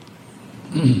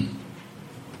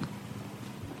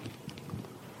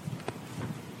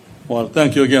Well,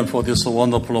 thank you again for this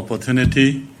wonderful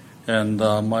opportunity. And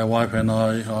my wife and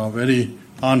I are very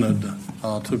honored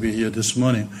to be here this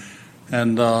morning.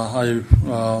 And when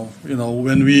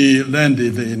we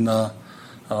landed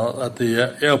at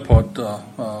the airport,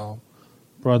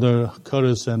 Brother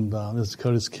Curtis and Mrs.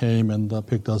 Curtis came and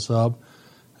picked us up,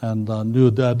 and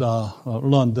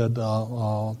learned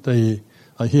that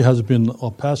he has been a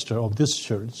pastor of this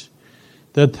church.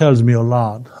 That tells me a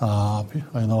lot,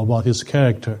 about his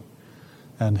character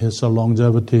and his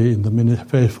longevity in the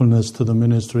faithfulness to the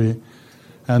ministry,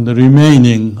 and the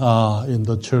remaining in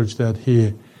the church that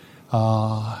he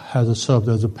has served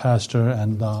as a pastor,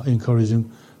 and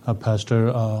encouraging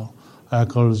Pastor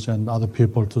Eccles and other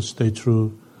people to stay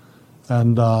true.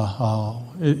 And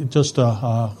it's just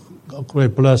a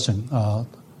great blessing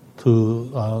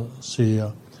to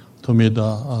meet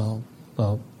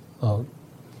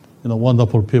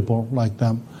wonderful people like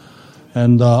them.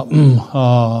 And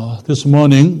this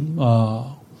morning,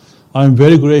 I'm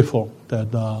very grateful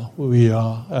that we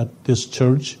are at this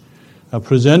church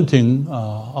presenting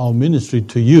our ministry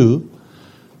to you.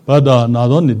 But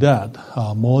not only that,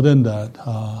 more than that,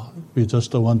 we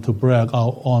just want to brag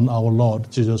on our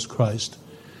Lord Jesus Christ,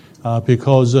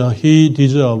 because He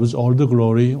deserves all the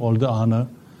glory, all the honor,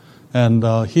 and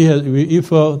if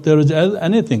there is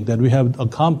anything that we have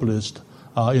accomplished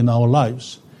in our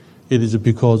lives, it is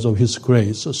because of His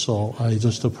grace. So I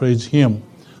just praise Him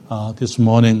this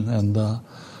morning, and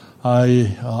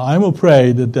I'm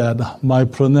afraid that my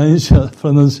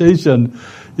pronunciation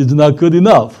is not good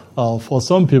enough for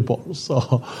some people.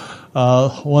 So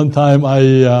one time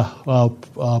I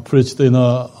preached in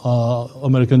an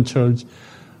American church.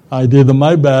 I did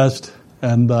my best,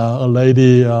 and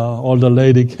older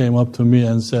lady came up to me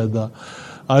and said,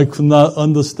 I could not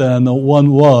understand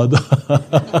one word.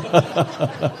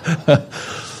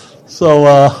 So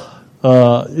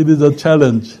it is a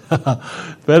challenge,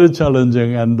 very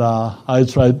challenging, and I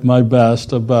tried my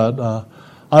best, but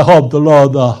I hope the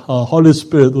Lord, Holy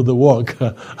Spirit would work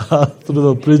through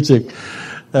the preaching,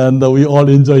 and we all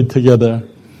enjoy it together.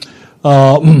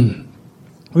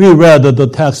 We read the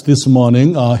text this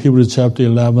morning, Hebrews chapter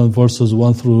 11, verses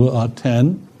 1 through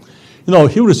 10.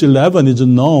 Hebrews 11 is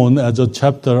known as a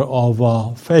chapter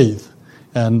of faith,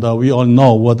 and we all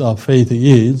know what faith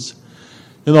is.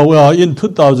 In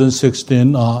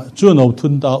 2016, June of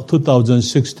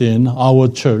 2016, our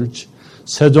church,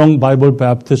 Sejong Bible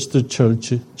Baptist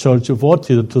Church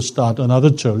voted to start another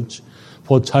church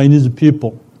for Chinese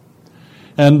people.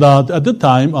 And at the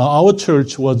time, our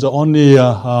church was only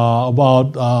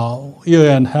about a year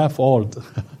and a half old.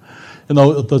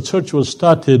 The church was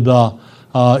started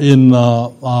in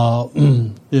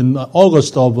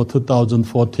August of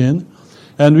 2014,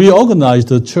 and we organized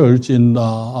the church in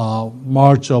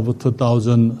March of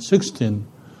 2016.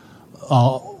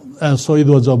 And so it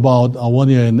was about 1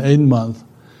 year and 8 months.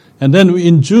 And then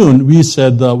in June, we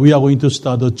said we are going to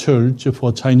start a church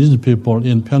for Chinese people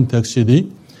in Pyeongtaek City.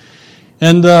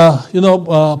 And,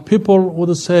 people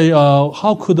would say,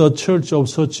 how could a church of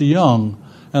such young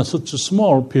and such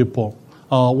small people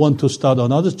want to start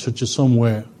another church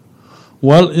somewhere?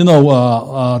 Well,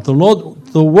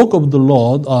 the work of the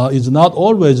Lord is not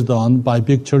always done by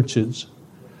big churches.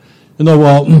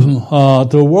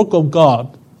 The work of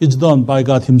God is done by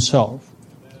God Himself.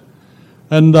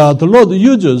 And the Lord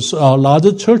uses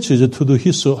larger churches to do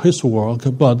His work,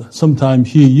 but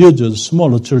sometimes He uses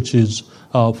smaller churches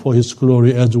for His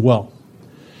glory as well.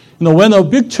 When a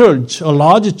big church, a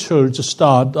large church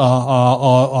start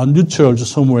a new church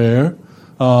somewhere,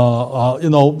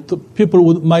 the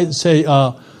people might say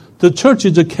the church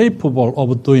is capable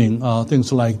of doing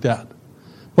things like that.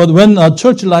 But when a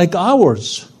church like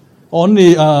ours,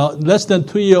 only less than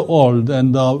 2 years old,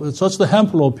 and just a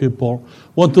handful of people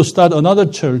want to start another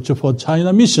church for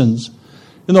China missions,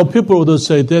 people would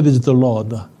say that is the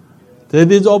Lord.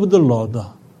 That is of the Lord.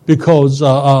 Because, we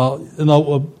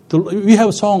have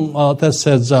a song that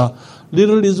says,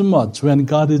 little is much when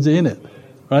God is in it,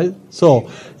 right? So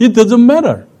it doesn't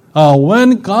matter.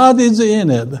 When God is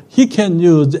in it, He can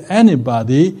use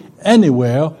anybody,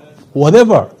 anywhere,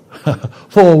 whatever,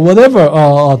 for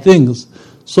whatever things.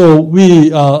 So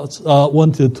we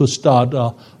wanted to start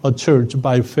a church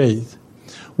by faith.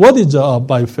 What is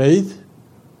by faith?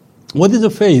 What is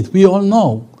faith? We all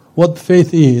know what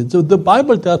faith is. So the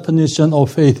Bible definition of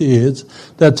faith is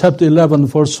that chapter 11,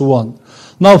 verse 1.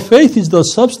 Now faith is the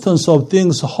substance of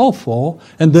things hoped for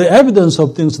and the evidence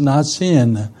of things not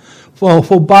seen.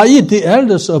 For by it the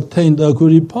elders obtained a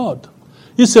good report.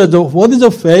 He said, what is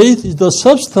faith? It's the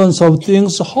substance of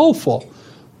things hoped for.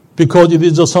 because it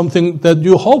is just something that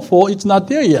you hope for. It's not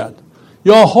there yet.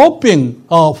 You are hoping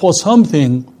for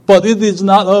something, but it is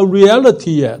not a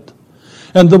reality yet.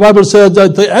 And the Bible says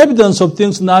that the evidence of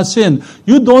things not seen,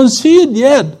 you don't see it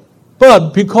yet.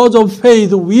 But because of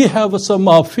faith, we have some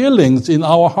feelings in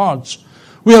our hearts.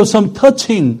 We have some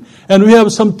touching, and we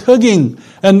have some tugging,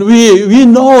 and we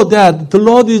know that the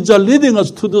Lord is leading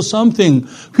us to do something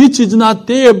which is not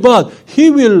there, but He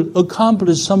will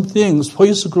accomplish some things for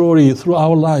His glory through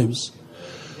our lives.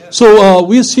 So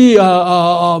we see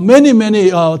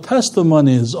many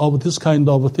testimonies of this kind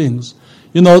of things.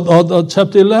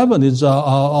 Chapter 11 is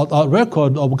a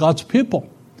record of God's people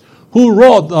who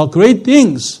wrote great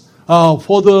things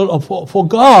for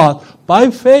God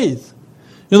by faith.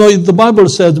 The Bible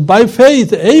says, by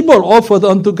faith, Abel offered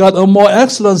unto God a more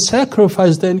excellent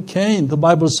sacrifice than Cain, the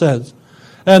Bible says.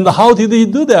 And how did he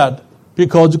do that?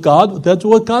 Because that's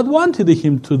what God wanted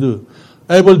him to do.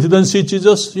 Abel didn't see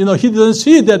Jesus, he didn't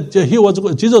see that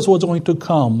Jesus was going to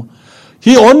come.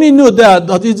 He only knew that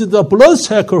it is the blood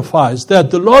sacrifice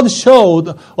that the Lord showed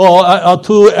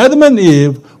to Adam and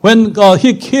Eve when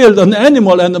He killed an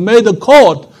animal and made a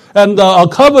coat and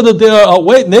covered their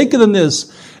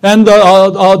nakedness. And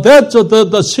that's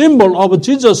the symbol of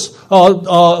Jesus'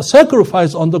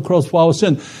 sacrifice on the cross for our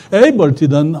sin. Abel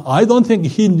I don't think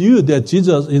he knew that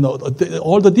Jesus,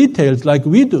 all the details like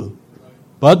we do.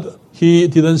 But he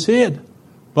didn't see it.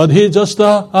 But he just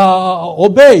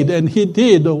obeyed, and he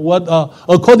did what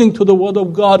according to the word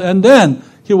of God. And then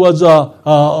he was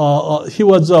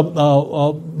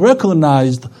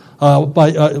recognized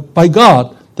by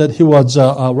God that he was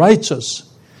righteous.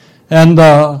 And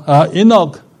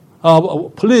Enoch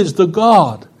pleased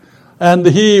God, and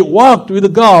he walked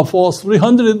with God for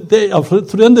 300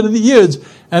 years,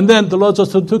 and then the Lord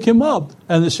just took him up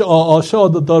and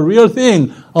showed the real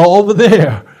thing over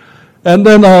there. And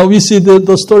then we see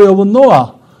the story of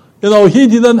Noah.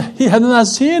 He had not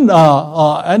seen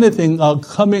anything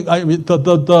coming. I mean,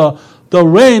 the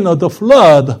rain or the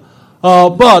flood.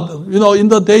 But in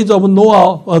the days of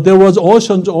Noah, there was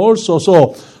oceans also.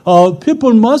 So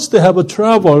people must have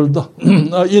traveled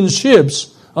in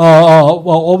ships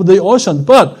over the ocean.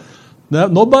 But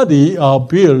nobody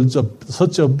builds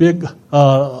such a big,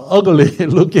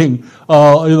 ugly-looking,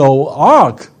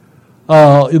 ark.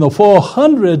 For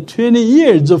 120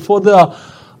 years, for the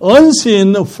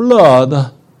unseen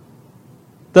flood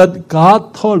that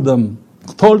God told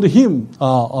him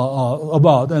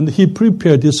about, and he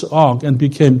prepared this ark and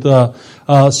became the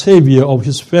savior of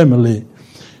his family.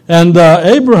 And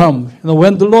Abraham,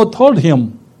 when the Lord told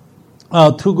him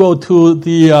to go to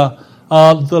the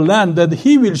land that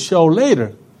He will show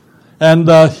later, and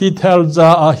He tells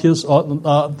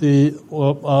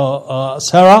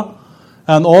Sarah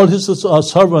and all his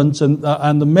servants and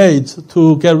the maids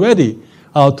to get ready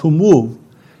to move.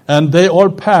 And they all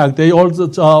packed, they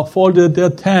all folded their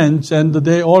tents, and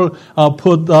they all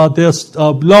put their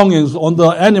belongings on the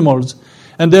animals.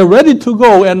 And they're ready to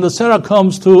go, and Sarah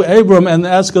comes to Abram and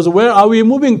asks us, where are we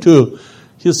moving to?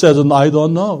 He says, I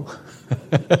don't know.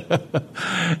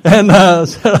 And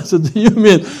Sarah said, you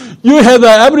mean you had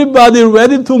everybody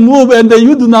ready to move and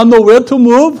you do not know where to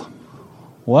move?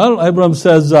 Well, Abraham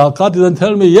says, God didn't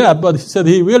tell me yet, but He said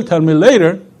He will tell me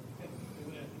later.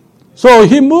 So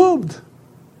he moved.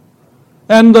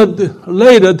 And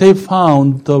later they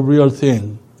found the real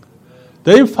thing.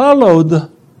 They followed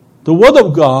the Word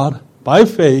of God by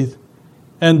faith,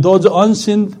 and those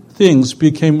unseen things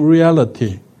became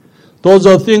reality. Those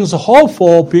are things hoped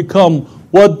for become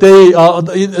what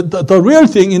the real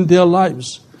thing in their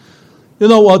lives.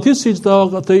 This is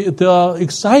the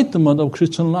excitement of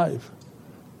Christian life.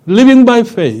 Living by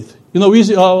faith. We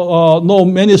know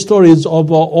many stories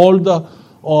of all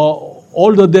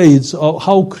the days of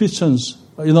how Christians,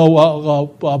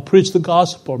 preached the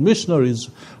gospel, missionaries,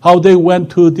 how they went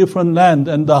to different land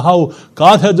and how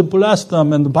God had blessed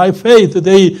them, and by faith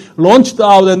they launched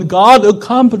out, and God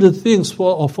accomplished things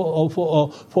for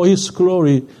His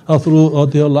glory through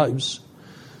their lives.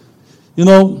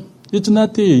 It's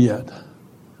not there yet,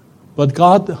 but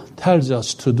God tells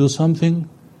us to do something.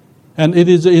 And it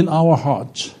is in our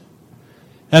hearts.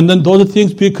 And then those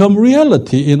things become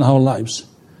reality in our lives.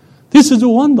 This is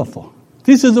wonderful.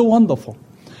 This is wonderful.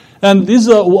 And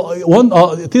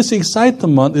this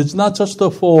excitement is not just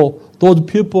for those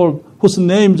people whose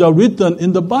names are written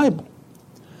in the Bible.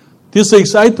 This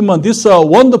excitement, this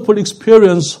wonderful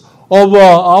experience of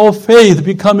our faith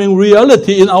becoming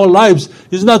reality in our lives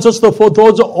is not just for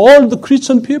all the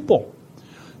Christian people.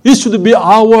 It should be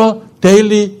our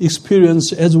daily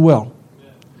experience as well.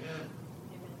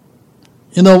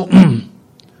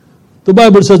 The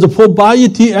Bible says, for by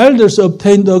it the elders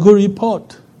obtained a good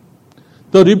report.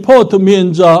 The report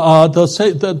means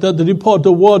the report,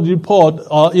 the word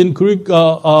report in Greek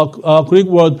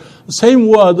word, same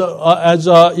word as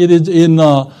it is in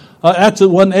Acts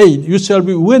 1:8. You shall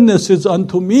be witnesses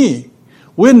unto me.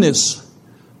 Witness.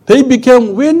 They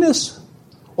became witness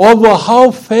of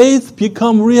how faith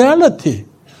become reality.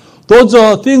 Those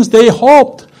are things they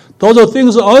hoped. Those are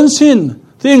things unseen.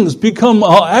 Things become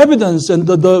evidence and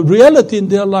the reality in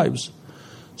their lives.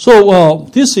 So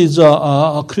this is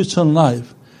a Christian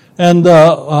life. And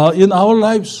in our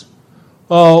lives,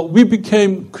 we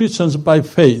became Christians by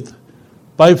faith.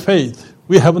 By faith.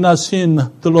 We have not seen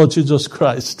the Lord Jesus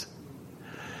Christ.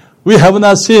 We have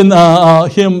not seen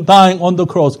Him dying on the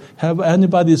cross. Have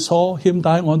anybody saw Him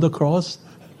dying on the cross?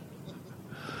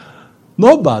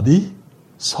 Nobody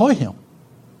saw Him.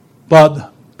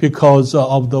 But because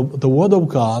of the Word of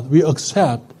God, we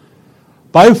accept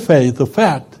by faith the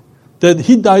fact that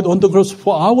He died on the cross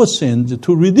for our sins,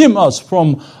 to redeem us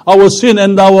from our sin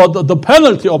and the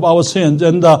penalty of our sins,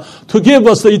 and to give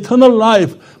us the eternal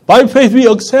life. By faith we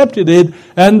accepted it,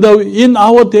 and in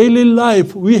our daily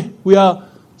life we are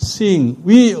seeing,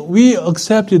 we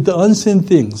accepted the unseen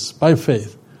things by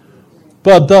faith.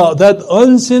 But that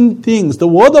unseen things, the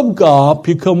Word of God,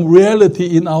 become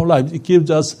reality in our lives. It gives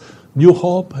us new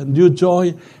hope and new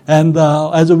joy, and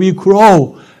as we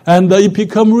grow, and it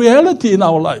become reality in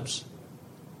our lives.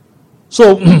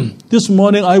 So this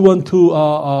morning I want to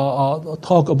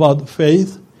talk about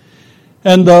faith.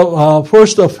 And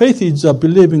first, faith is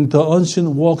believing the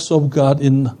unseen works of God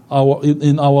in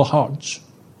our hearts.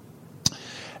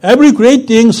 Every great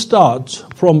thing starts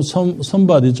from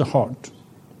somebody's heart.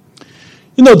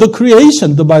 You know, the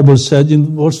creation, the Bible said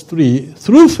in verse 3,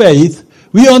 through faith,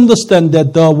 we understand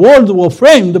that the world was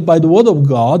framed by the word of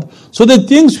God, so that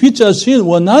things which are seen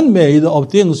were not made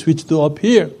of things which do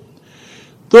appear.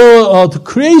 The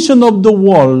creation of the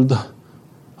world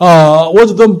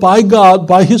was done by God,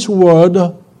 by His word,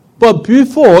 but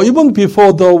even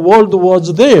before the world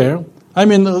was there,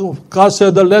 God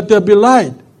said, let there be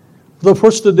light, the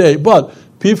first day. But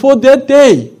before that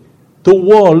day, the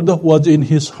world was in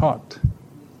His heart.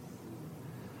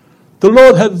 The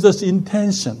Lord had this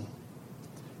intention.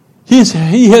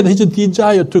 He had His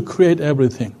desire to create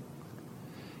everything.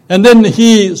 And then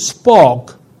He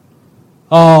spoke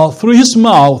through His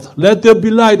mouth, let there be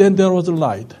light, and there was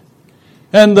light.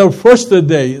 And the first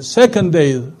day, second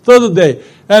day, third day,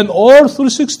 and all through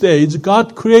 6 days,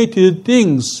 God created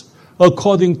things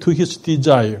according to His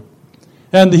desire.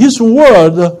 And His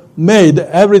word made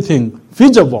everything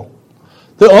visible.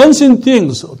 The unseen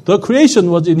things, the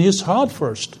creation was in His heart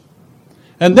first.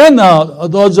 And then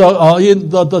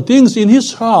the things in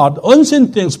His heart,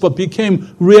 unseen things, but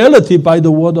became reality by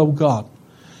the word of God.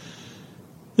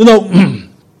 You know,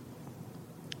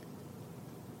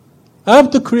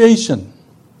 after creation,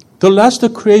 the last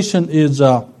creation is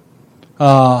the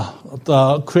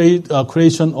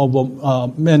creation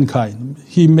of mankind.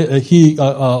 He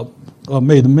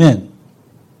made man.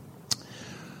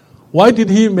 Why did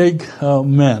He make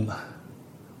man?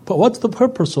 But what's the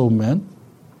purpose of man?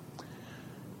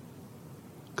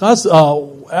 Because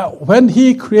when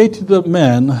He created the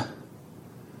man,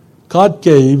 God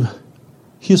gave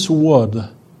His word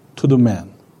to the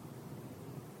man.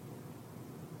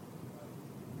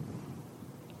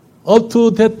 Up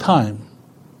to that time,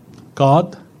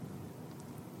 God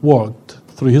worked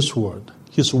through His word.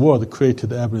 His word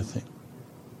created everything.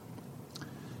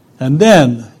 And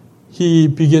then He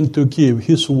began to give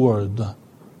His word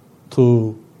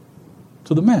to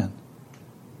the man.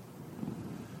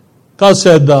 God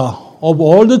said, of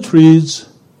all the trees,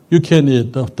 you can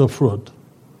eat the fruit.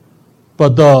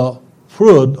 But the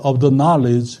fruit of the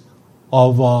knowledge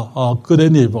of good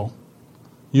and evil,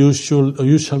 you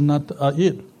shall not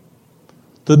eat.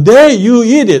 The day you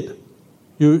eat it,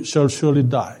 you shall surely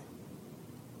die.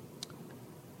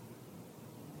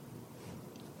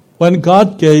 When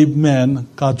God gave man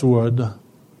God's word,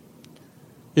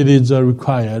 it is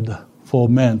required for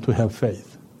man to have faith.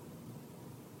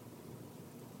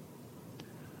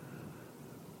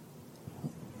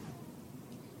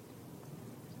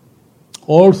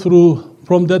 All through,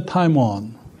 from that time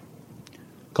on,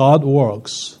 God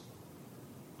works.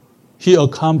 He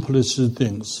accomplishes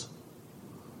things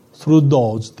through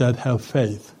those that have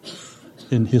faith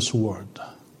in His word.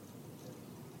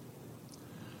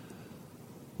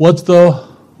 What's the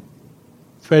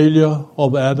failure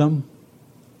of Adam?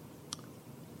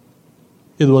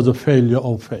 It was a failure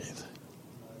of faith.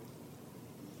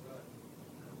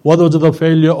 What was the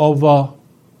failure of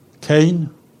Cain?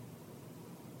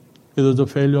 It was a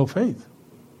failure of faith.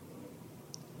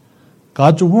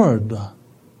 God's word.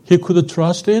 He could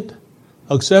trust it,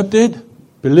 accept it,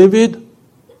 believe it,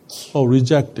 or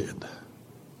reject it.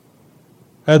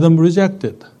 Adam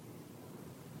rejected.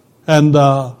 And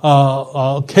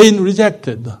Cain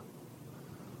rejected.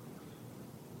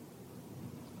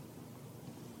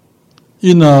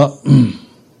 In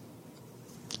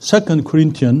 1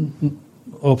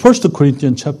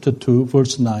 Corinthians chapter 2,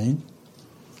 verse 9.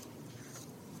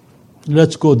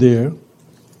 Let's go there.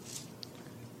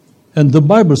 And the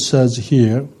Bible says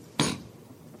here,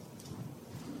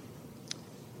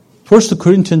 1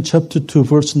 Corinthians chapter 2,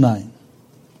 verse 9.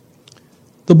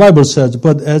 The Bible says,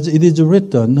 but as it is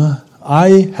written,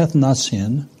 eye hath not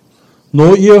seen,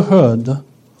 nor ear heard,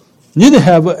 neither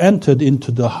have entered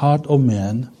into the heart of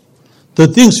man the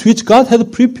things which God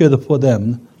hath prepared for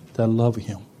them that love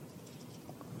him.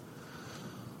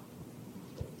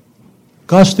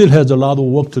 God still has a lot of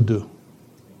work to do.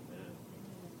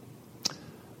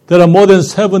 There are more than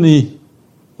 7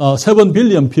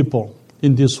 billion people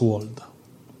in this world.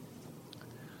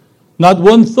 Not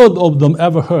 1/3 of them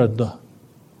ever heard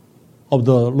of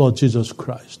the Lord Jesus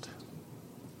Christ.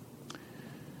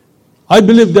 I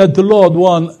believe that the Lord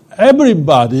wants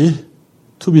everybody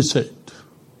to be saved.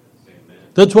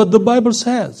 That's what the Bible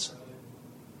says.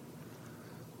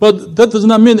 But that does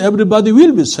not mean everybody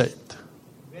will be saved.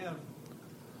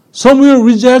 Some will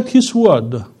reject His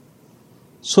word.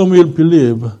 Some will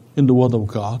believe in the word of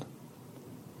God.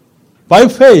 By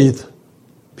faith,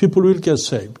 people will get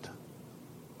saved.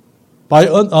 By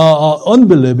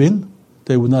unbelieving,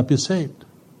 they will not be saved.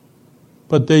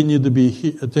 But they need to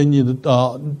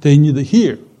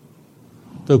hear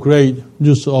the great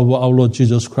news of our Lord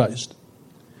Jesus Christ.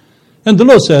 And the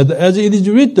Lord said, as it is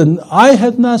written, eye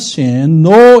hath not seen,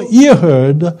 nor ear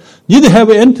heard, neither have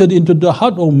entered into the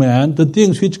heart of man the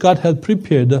things which God hath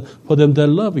prepared for them that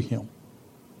love him.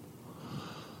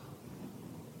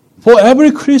 For every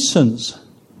Christian,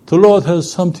 the Lord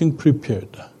has something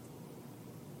prepared.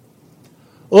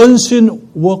 Unseen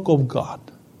work of God.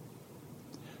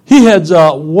 He has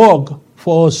a work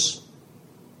for us,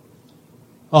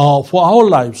 for our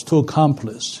lives to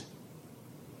accomplish.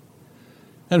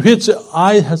 And which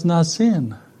eye has not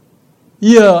seen,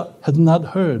 ear has not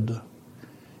heard,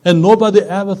 and nobody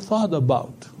ever thought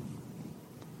about.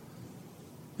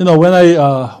 You know, when I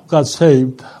got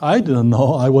saved, I didn't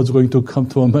know I was going to come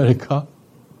to America.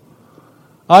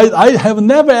 I have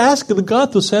never asked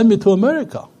God to send me to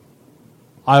America.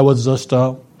 I was just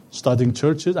studying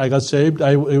churches. I got saved.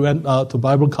 I went to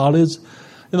Bible college.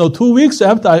 2 weeks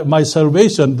after my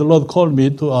salvation, the Lord called me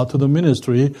to the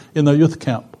ministry in a youth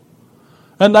camp.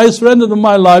 And I surrendered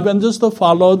my life and just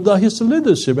followed His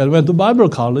leadership. I went to Bible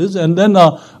college and then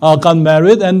got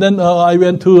married. And then I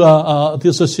went to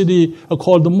this city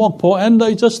called Mokpo. And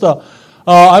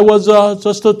I was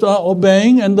just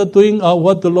obeying and doing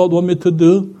what the Lord wanted me to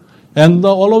do. And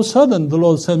all of a sudden, the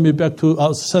Lord sent me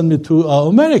to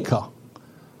America.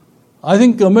 I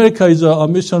think America is a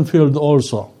mission field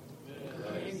also.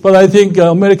 But I think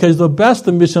America is the best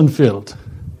mission field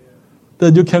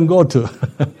that you can go to.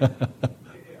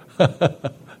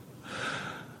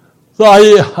 So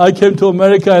I came to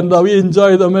America and we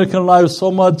enjoyed American life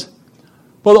so much.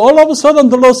 But all of a sudden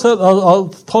the Lord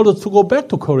told us to go back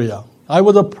to Korea. I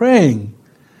was praying.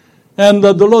 And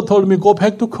the Lord told me, go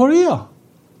back to Korea.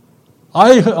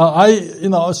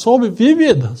 So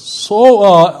vivid,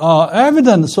 so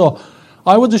evident. So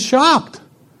I was shocked.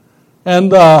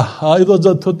 And it was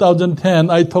 2010.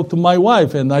 I talked to my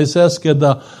wife and I said,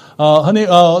 honey,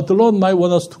 the Lord might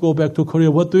want us to go back to Korea.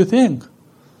 What do you think?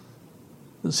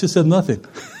 She said nothing.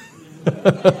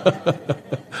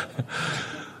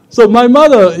 So my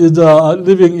mother is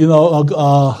living,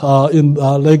 in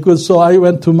Lakewood. So I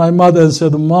went to my mother and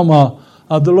said, Mama,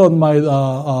 the Lord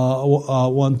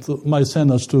might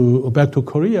send us back to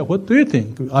Korea. What do you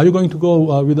think? Are you going to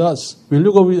go with us? Will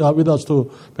you go with us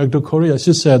back to Korea?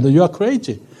 She said, you are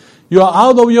crazy. You are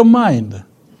out of your mind.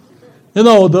 The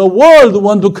world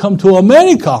want to come to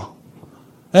America.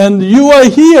 And you are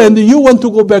here and you want to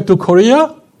go back to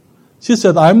Korea? She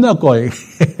said, I'm not going.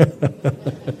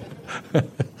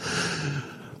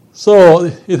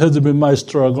 So it has been my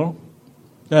struggle.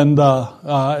 And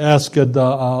I asked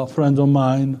a friend of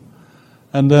mine.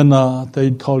 And then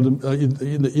they told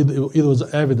it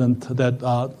was evident that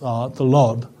the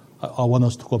Lord want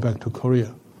us to go back to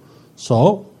Korea.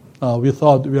 So we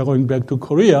thought we are going back to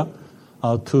Korea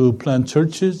to plant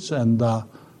churches and the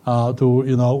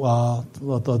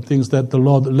things that the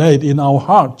Lord laid in our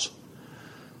hearts.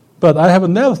 But I have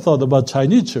never thought about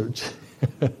Chinese church.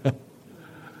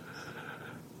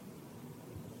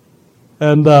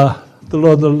 And the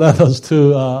Lord led us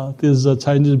to these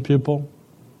Chinese people.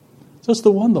 Just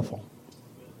wonderful.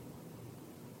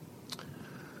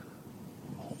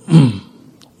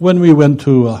 When we went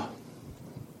to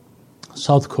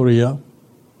South Korea,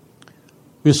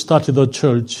 we started a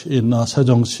church in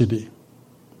Sejong City.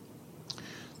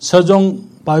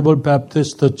 Sejong Bible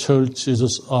Baptist Church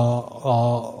is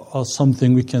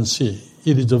something we can see.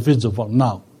 It is visible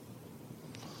now.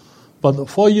 But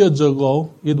 4 years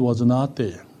ago, it was not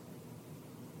there.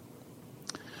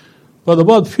 But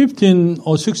about 15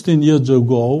 or 16 years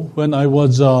ago, when I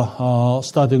was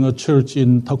starting a church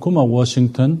in Tacoma,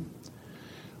 Washington,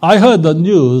 I heard the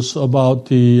news about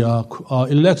the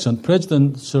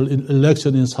presidential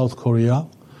election in South Korea.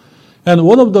 And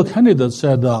one of the candidates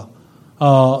said,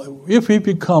 if he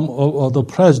become the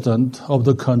president of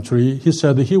the country, he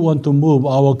said he want to move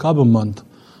our government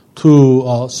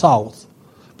to south,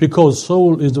 because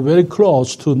Seoul is very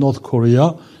close to North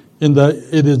Korea.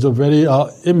 It is a very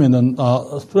imminent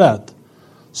threat.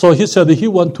 So he said he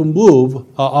want to move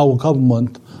our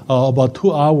government about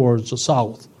 2 hours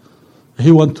south.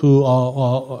 He want to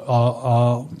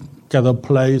get a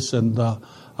place and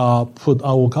put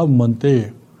our government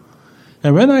there.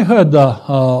 And when I heard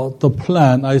the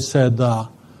plan, I said,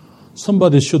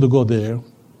 somebody should go there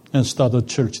and start a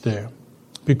church there,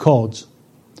 because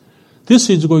this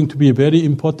is going to be a very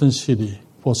important city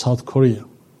for South Korea.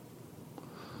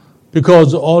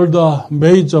 Because all the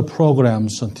major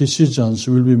programs and decisions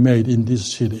will be made in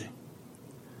this city.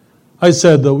 I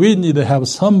said that we need to have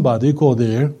somebody go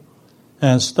there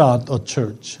and start a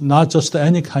church, not just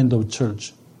any kind of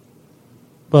church,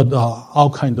 but our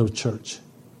kind of church.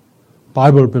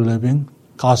 Bible believing,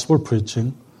 gospel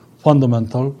preaching,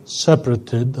 fundamental,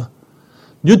 separated,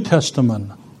 New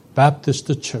Testament, Baptist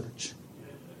church.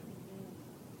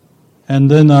 And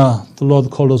then the Lord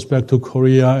called us back to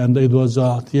Korea, and it was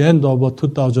at the end of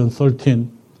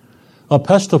 2013. A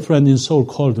pastor friend in Seoul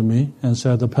called me and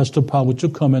said, Pastor Park, would you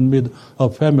come and meet a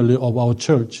family of our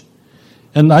church?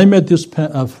 And I met this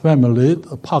family,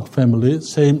 a Park family,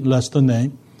 same last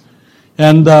name.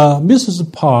 And Mrs.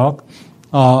 Park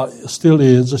still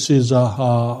is. She's a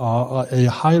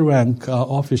high-rank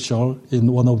official in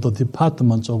one of the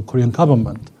departments of Korean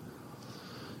government.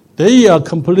 They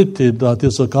completed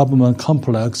this government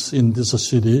complex in this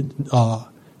city,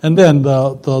 and then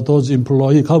those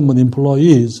government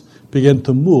employees began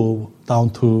to move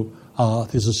down to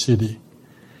this city.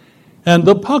 And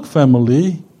the Park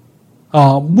family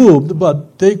moved,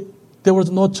 but there was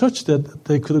no church that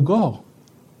they could go.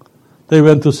 They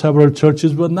went to several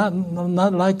churches, but not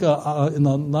like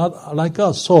not like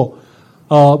us. So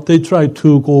they tried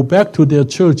to go back to their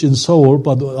church in Seoul,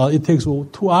 but it takes 2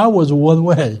 hours one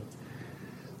way.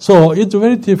 So it's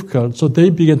very difficult. So they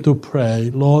began to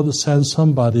pray, Lord, send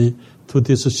somebody to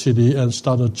this city and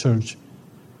start a church.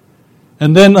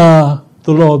 And then the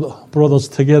Lord brought us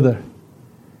together.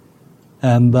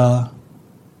 And,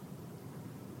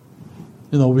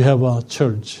 we have a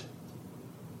church,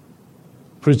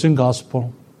 preaching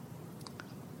gospel,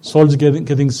 souls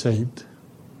getting saved,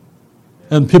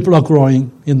 and people are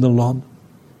growing in the Lord.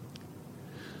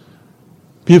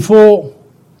 Before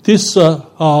this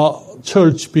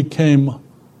church became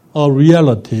a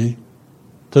reality,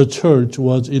 the church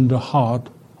was in the heart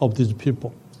of these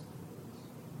people.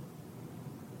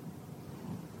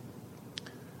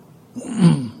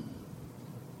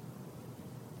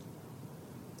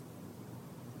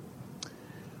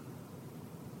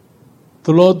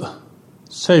 The Lord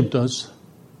saved us,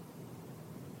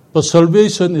 but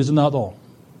salvation is not all.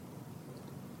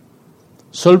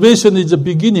 Salvation is the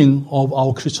beginning of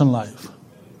our Christian life.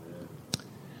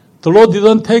 The Lord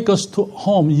didn't take us to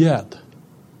home yet,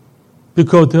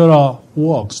 because there are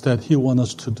works that He wants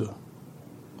us to do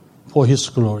for His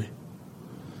glory.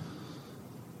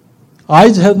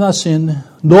 Eyes have not seen,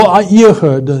 nor ear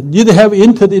heard, neither have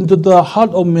entered into the heart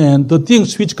of man the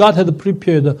things which God had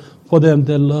prepared for them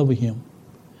that love Him.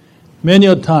 Many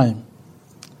a time,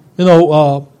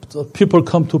 people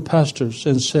come to pastors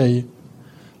and say,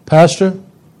 Pastor,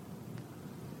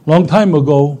 long time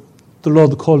ago, the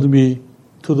Lord called me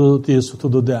to do this, to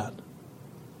do that.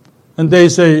 And they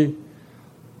say,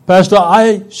 Pastor,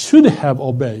 I should have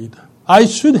obeyed. I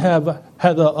should have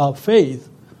had a faith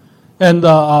and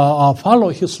follow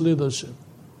His leadership.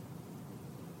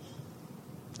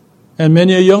 And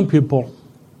many young people,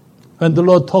 when the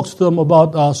Lord talks to them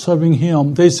about serving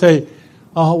Him, they say,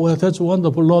 well, that's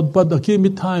wonderful, Lord, but give me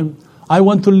time. I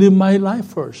want to live my life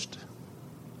first.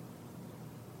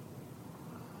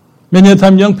 Many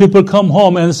times young people come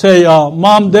home and say,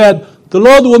 Mom, Dad, the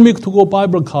Lord wants me to go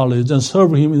Bible college and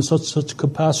serve Him in such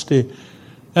capacity.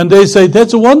 And they say,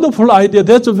 that's a wonderful idea.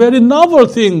 That's a very novel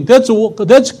thing. That's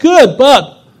good,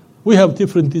 but we have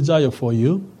different desire for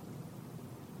you.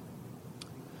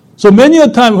 So many a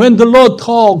time when the Lord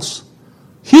talks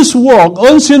His work,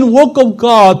 unseen work of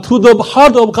God to the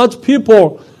heart of God's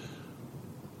people,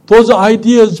 those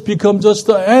ideas become just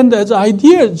the end as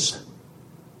ideas.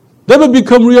 Never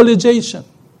become realization.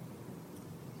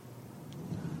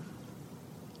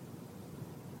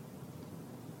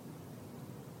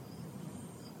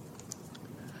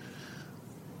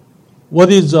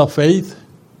 What is faith?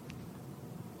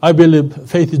 I believe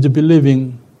faith is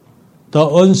believing the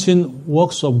unseen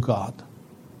works of God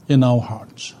in our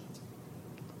hearts.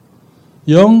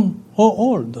 Young or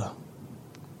old,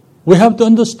 we have to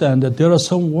understand that there are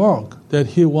some work that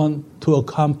He wants to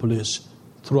accomplish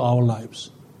through our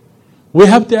lives. We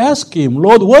have to ask Him,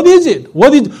 Lord, what is it?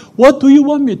 What do you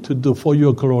want me to do for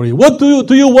your glory? What do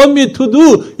you want me to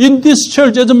do in this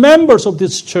church as members of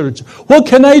this church? What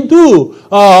can I do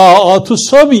to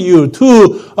serve you,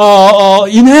 to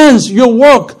enhance your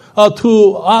work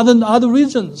to other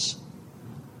regions?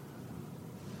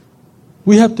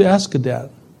 We have to ask that.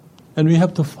 And we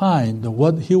have to find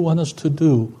what He wants us to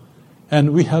do.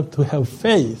 And we have to have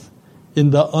faith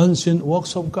in the unseen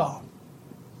works of God.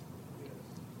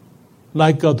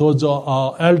 Like those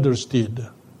elders did.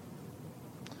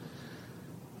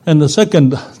 And the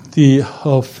second, the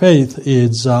faith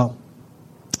is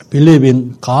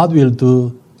believing God will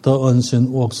do the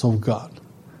unseen works of God.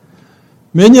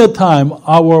 Many a time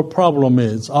our problem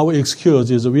is, our excuse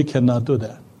is we cannot do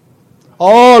that.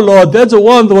 Oh Lord, that's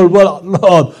wonderful, but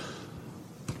Lord,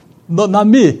 no, not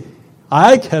me.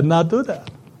 I cannot do that.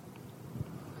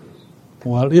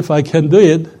 Well, if I can do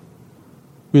it,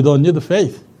 we don't need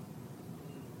faith.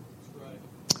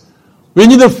 We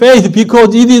need faith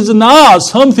because it is not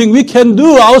something we can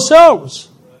do ourselves.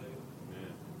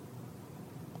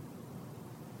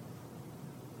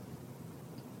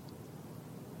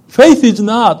 Faith is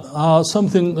not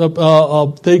something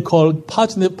they call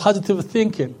positive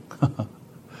thinking.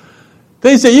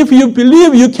 They say if you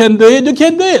believe you can do it, you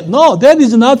can do it. No, that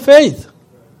is not faith.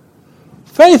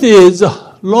 Faith is,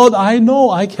 Lord, I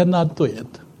know I cannot do it.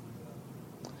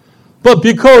 But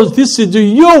because this is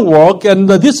your work and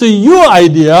this is your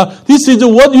idea, this is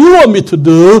what you want me to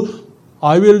do,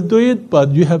 I will do it, but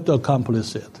you have to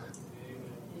accomplish it.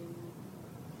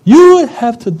 You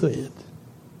have to do it.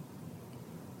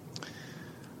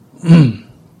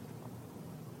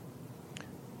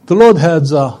 The Lord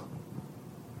has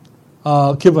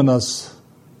given us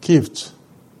gifts.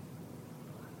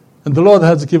 And the Lord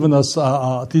has given us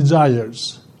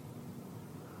desires.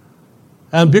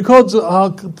 And because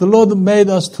the Lord made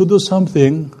us to do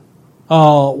something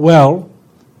well,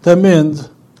 that means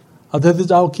that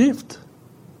is our gift.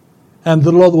 And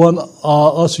the Lord wants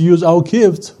us to use our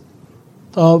gift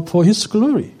for His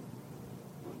glory.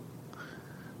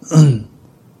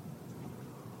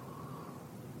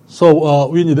 So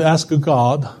we need to ask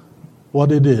God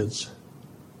what it is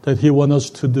that He wants us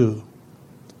to do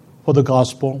for the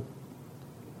gospel,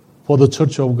 for the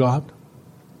church of God,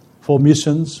 for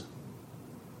missions,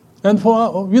 and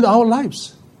for with our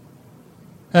lives.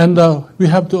 And we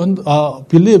have to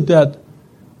believe that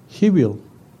He will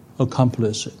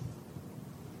accomplish it.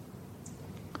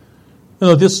 You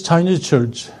know, this Chinese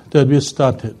church that we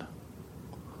started,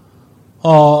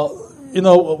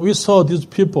 we saw these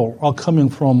people are coming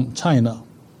from China.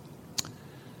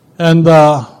 And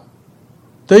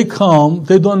they come,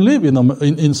 they don't live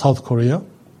in South Korea.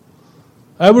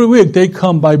 Every week they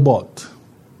come by boat.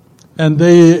 And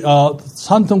they,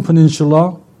 Santung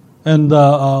Peninsula and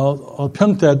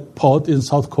Pyeongtaek Port in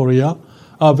South Korea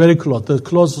are very close, the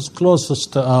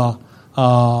closest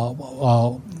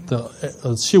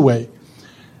seaway.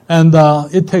 And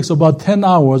it takes about 10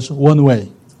 hours one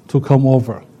way to come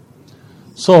over.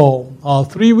 So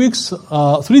 3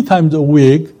 times a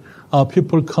week,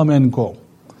 people come and go.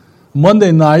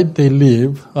 Monday night they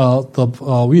leave the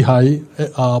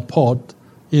Weihai port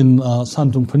in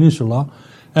Santung Peninsula,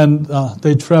 and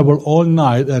they travel all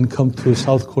night and come to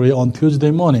South Korea on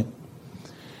Tuesday morning.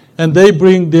 And they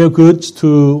bring their goods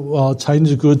to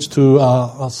Chinese goods to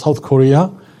South Korea,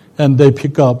 and they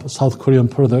pick up South Korean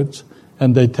products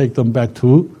and they take them back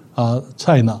to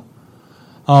China.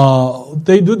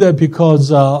 They do that because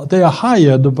they are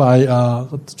hired by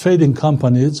trading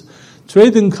companies.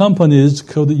 Trading companies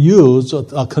could use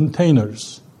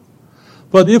containers.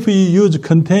 But if you use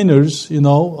containers,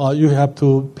 you have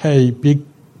to pay big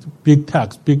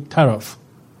tax, big tariff.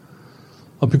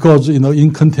 Because,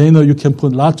 in container you can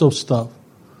put lots of stuff.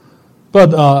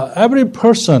 But every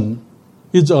person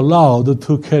is allowed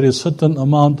to carry a certain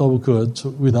amount of goods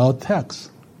without tax.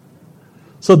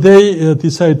 So they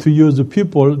decided to use the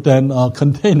people than a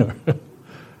container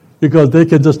because they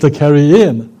can just carry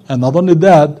in. And not only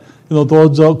that,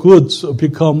 those goods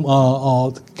become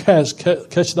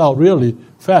cashed out really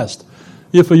fast.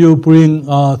 If you bring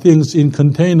things in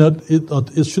container,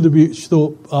 it should be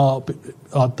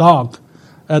dock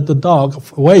at the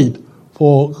dock, wait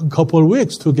for a couple of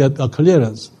weeks to get a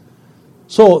clearance.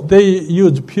 So they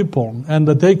use people, and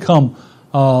they come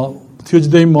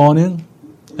Tuesday morning,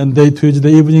 and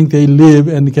Tuesday evening they leave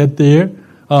and get there.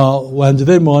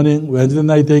 Wednesday morning, Wednesday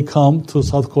night they come to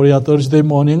South Korea. Thursday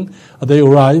morning they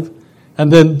arrive,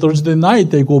 and then Thursday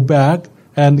night they go back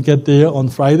and get there on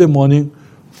Friday morning.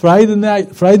 Friday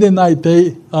night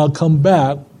they come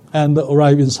back and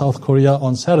arrive in South Korea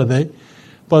on Saturday.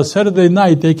 But Saturday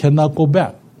night they cannot go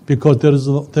back because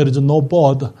there is no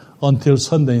boat until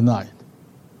Sunday night.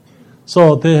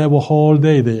 So they have a whole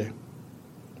day there,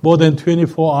 more than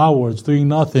 24 hours doing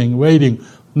nothing, waiting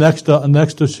next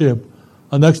ship,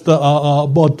 next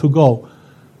boat to go,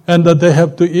 and they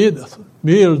have to eat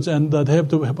meals, and they have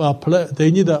to have they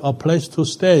need a place to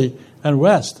stay and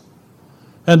rest.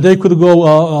 And they could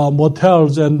go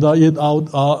motels and eat out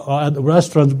at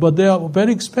restaurants, but they are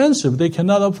very expensive. They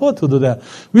cannot afford to do that.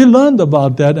 We learned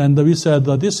about that, and we said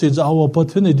this is our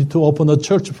opportunity to open a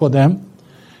church for them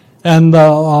and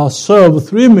serve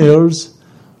 3 meals,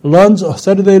 lunch,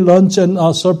 Saturday lunch and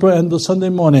supper, and the Sunday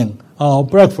morning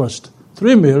breakfast.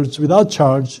 3 meals without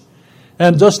charge,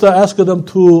 and just ask them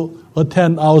to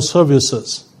attend our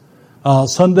services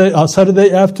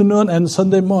Saturday afternoon and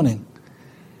Sunday morning.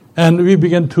 And we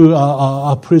began to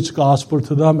preach gospel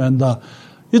to them, and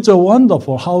it's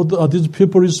wonderful how these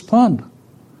people respond.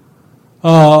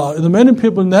 Many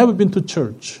people never been to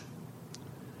church,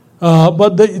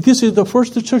 but this is the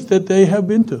first church that they have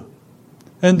been to,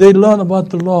 and they learn about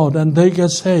the Lord and they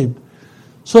get saved.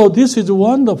 So this is a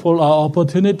wonderful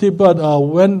opportunity. But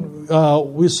when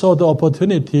we saw the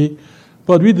opportunity,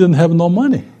 but we didn't have no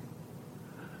money.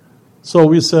 So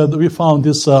we said we found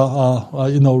this,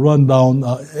 rundown.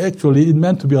 Actually, it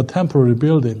meant to be a temporary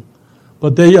building,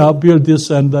 but they built this,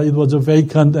 and it was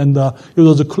vacant, and it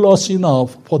was close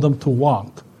enough for them to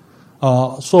walk.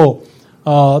 So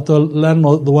the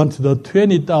landlord wanted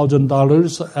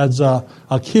 $20,000 as a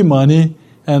key money,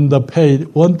 and paid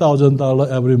 $1,000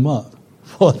 every month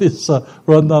for this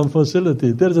rundown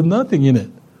facility. There is nothing in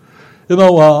it,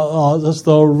 just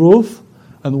the roof.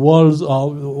 And walls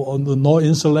no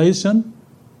insulation,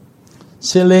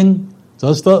 ceiling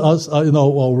just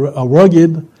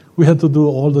rugged. We had to do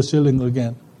all the ceiling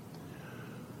again.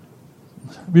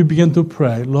 We began to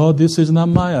pray, Lord, this is not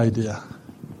my idea.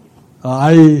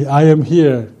 I am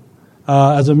here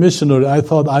as a missionary. I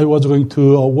thought I was going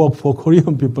to work for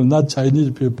Korean people, not Chinese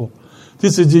people.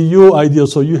 This is your idea,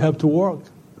 so you have to work.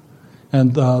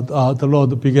 And the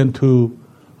Lord began to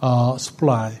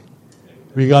supply.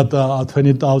 We got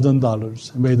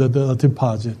 $20,000, made a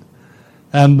deposit.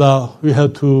 And we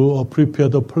had to prepare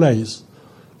the place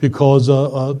because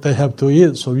they have to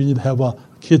eat. So we need to have a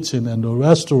kitchen and the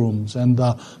restrooms and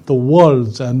the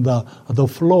walls and the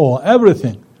floor,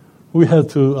 everything. We had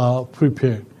to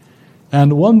prepare.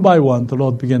 And one by one, the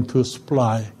Lord began to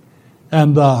supply.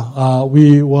 And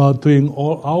we were doing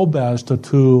all our best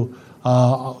to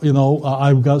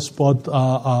I've got spot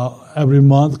every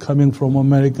month coming from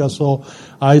America, so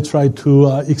I try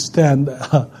to extend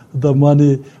the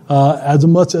money as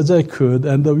much as I could,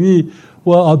 and we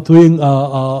were doing,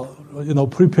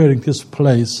 preparing this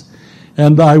place,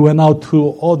 and I went out to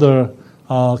order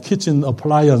kitchen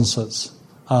appliances,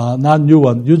 not new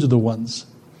ones, used ones,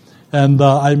 and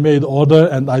I made order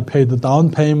and I paid the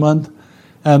down payment,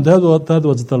 and that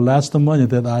was the last money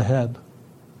that I had.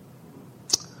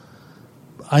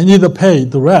 I need to pay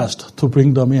the rest to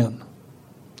bring them in.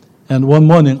 And one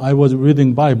morning I was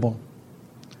reading Bible.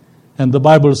 And the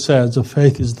Bible says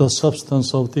faith is the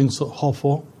substance of things hoped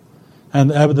for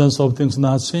and evidence of things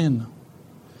not seen.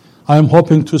 I am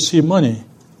hoping to see money,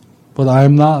 but I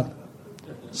am not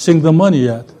seeing the money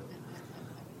yet.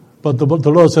 But the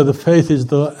Lord said faith is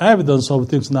the evidence of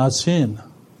things not seen.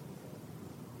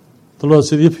 The Lord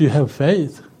said, if you have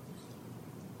faith.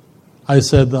 I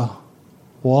said,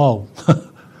 wow.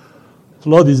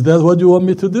 Lord, is that what you want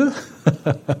me to do?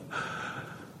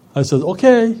 I said,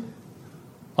 okay,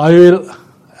 I will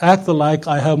act like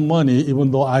I have money even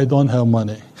though I don't have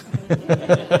money.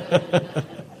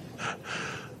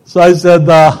 So I said,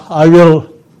 I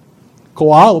will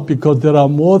go out because there are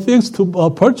more things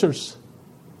to purchase.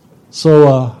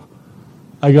 So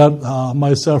I got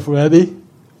myself ready.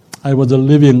 I was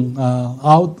living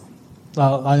out.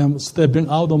 I am stepping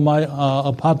out of my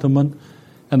apartment,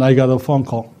 and I got a phone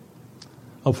call.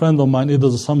 a friend of mine, it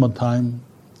was summertime.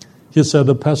 He said,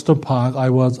 Pastor Park,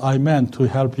 I meant to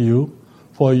help you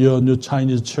for your new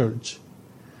Chinese church.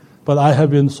 But I have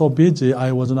been so busy,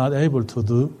 I was not able to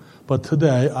do. But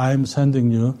today, I'm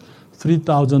sending you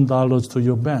 $3,000 to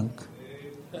your bank.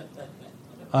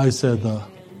 I said,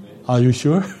 are you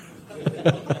sure?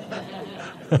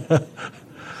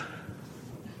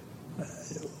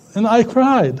 And I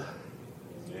cried.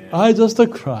 I just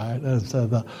cried and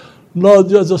said, Lord,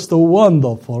 you're just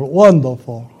wonderful,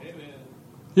 wonderful.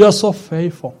 You're so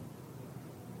faithful.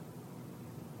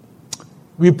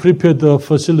 We prepared the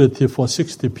facility for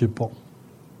 60 people,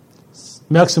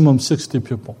 maximum 60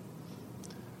 people.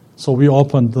 So we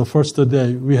opened the first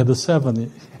day, we had 70.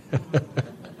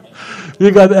 We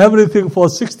got everything for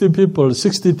 60 people,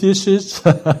 60 dishes,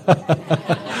 60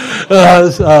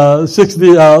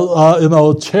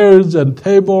 chairs and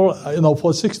table,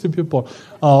 for 60 people.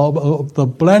 The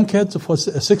blankets for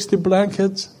 60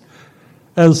 blankets.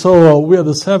 And so we had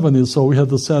 70, so we had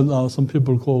to send some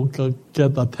people go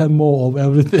get 10 more of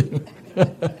everything.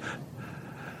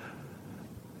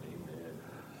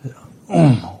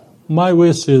 My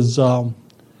wish is not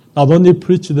only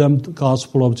preach them the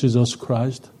gospel of Jesus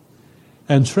Christ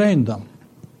and train them,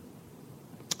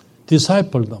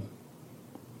 disciple them,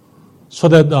 so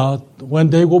that when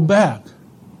they go back,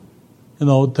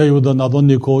 they would not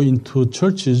only go into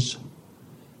churches,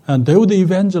 and they would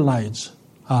evangelize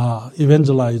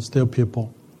their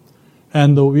people.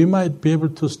 And we might be able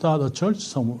to start a church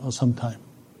sometime.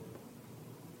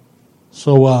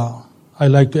 So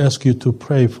I'd like to ask you to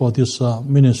pray for this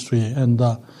ministry. And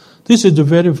this is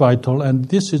very vital, and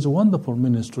this is a wonderful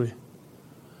ministry.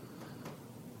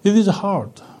 It is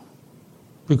hard,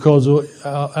 because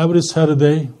every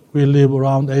Saturday we leave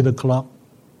around 8 o'clock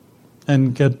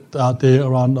and get there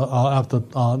around after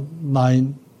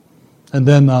 9. And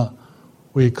then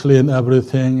we clean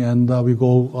everything, and we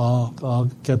go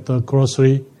get the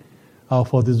grocery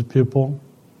for these people.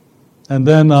 And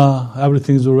then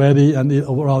everything's ready, and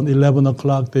around 11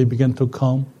 o'clock they begin to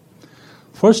come.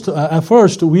 At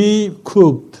first, we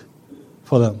cooked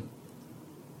for them.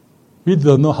 We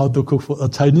don't know how to cook for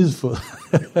Chinese food.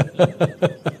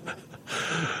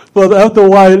 But after a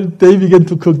while, they begin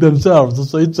to cook themselves,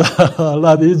 so it's a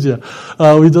lot easier.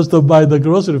 We just buy the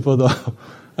grocery for them.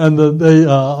 And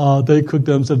they cook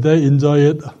themselves. They enjoy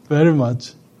it very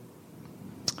much.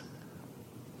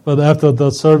 But after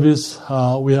the service,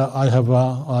 I have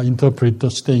an interpreter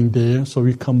staying there, so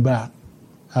we come back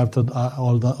after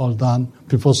all done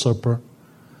before supper,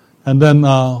 and then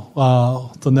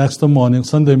the next morning,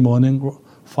 Sunday morning,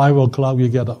 5 o'clock we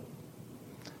get up,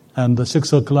 and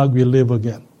 6 o'clock we leave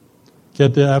again.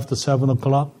 Get there after 7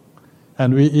 o'clock,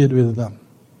 and we eat with them,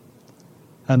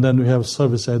 and then we have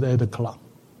service at 8 o'clock.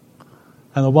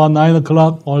 And about 9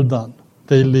 o'clock, all done.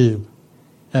 They leave.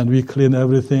 And we clean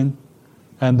everything.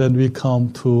 And then we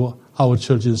come to our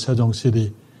church in Sejong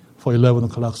City for 11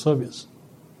 o'clock service.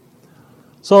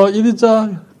 So it is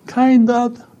kind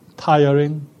of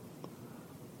tiring,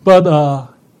 but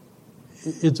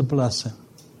it's a blessing.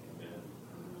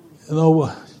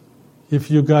 If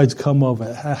you guys come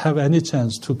over, have any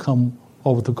chance to come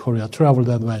over to Korea, travel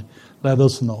that way, let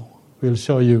us know. We'll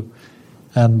show you.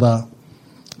 And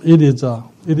it is a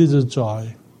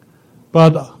joy.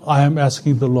 But I am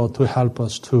asking the Lord to help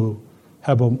us to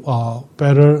have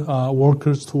better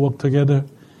workers to work together,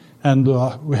 and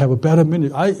we have a better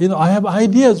ministry. I have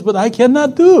ideas, but I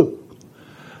cannot do.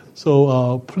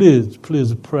 So please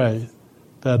pray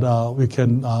that we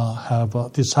can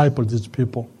have disciple these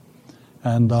people,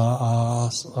 and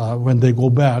when they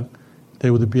go back, they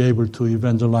would be able to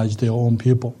evangelize their own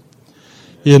people.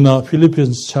 In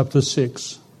Philippians chapter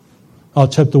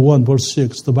 1, verse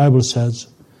 6, the Bible says,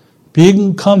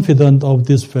 being confident of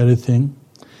this very thing,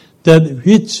 that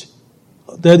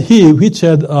he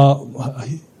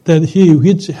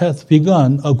which hath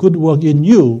begun a good work in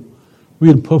you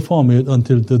will perform it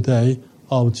until the day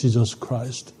of Jesus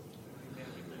Christ.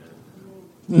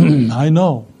 I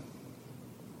know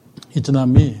it's not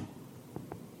me.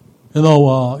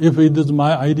 If it is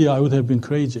my idea, I would have been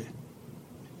crazy.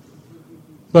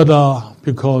 But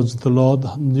because the Lord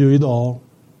knew it all,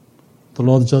 the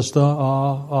Lord just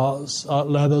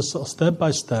led us step by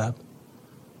step.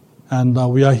 And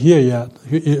we are here yet.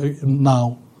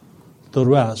 Now, the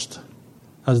rest,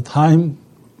 as time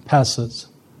passes,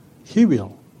 He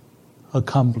will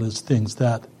accomplish things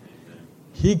that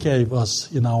He gave us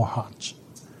in our hearts.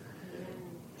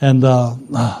 And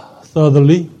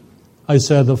thirdly, I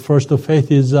said the first faith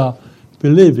is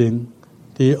believing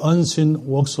the unseen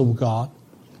works of God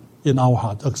in our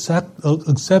heart,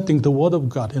 accepting the Word of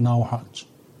God in our hearts.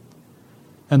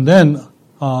 And then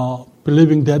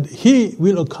believing that He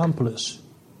will accomplish.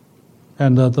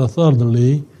 And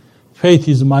thirdly, faith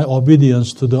is my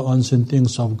obedience to the unseen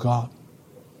things of God.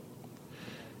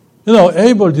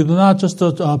 Abel did not just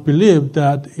believe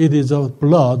that it is a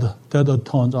blood that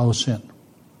atones our sin.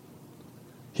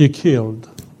 He killed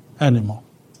animal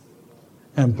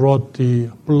and brought the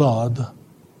blood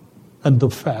and the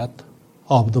fat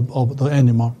of the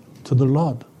animal to the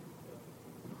Lord.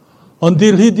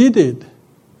 Until he did it,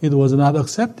 it was not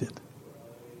accepted.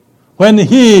 When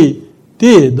he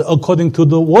did according to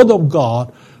the word of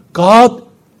God, God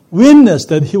witnessed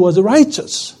that he was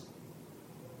righteous.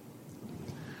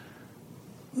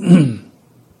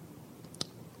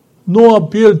 Noah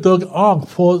built the ark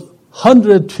for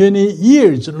 120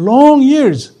 years, long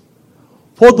years.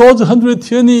 For those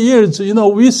 120 years,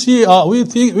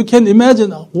 we can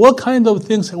imagine what kind of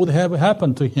things would have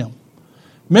happened to him.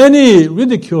 Many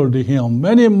ridiculed him,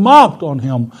 many mocked on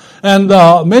him, and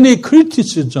many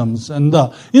criticisms. And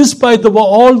in spite of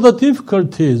all the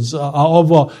difficulties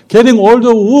of getting all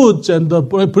the woods and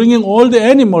bringing all the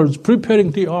animals,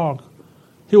 preparing the ark,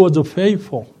 he was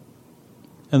faithful.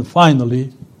 And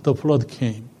finally, the flood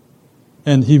came,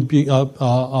 and he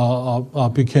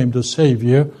became the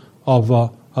savior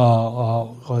of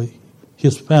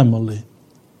his family.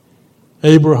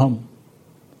 Abraham,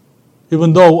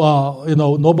 even though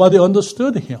nobody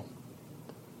understood him,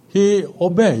 he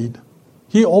obeyed.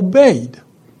 He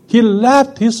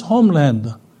left his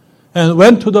homeland and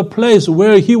went to the place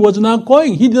where he was not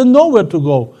going. He didn't know where to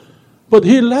go, but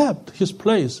he left his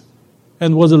place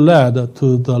and was led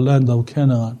to the land of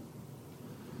Canaan.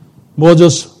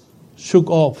 Moses shook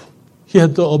off. He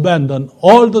had to abandon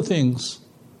all the things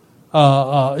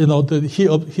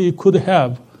that he could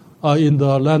have in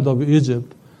the land of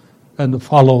Egypt and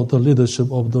follow the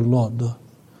leadership of the Lord.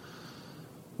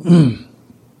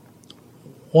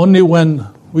 Only when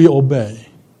we obey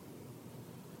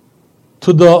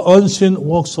to the unseen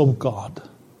works of God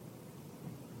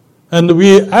and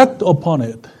we act upon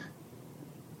it,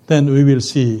 then we will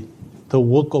see the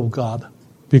work of God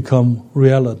become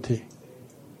reality.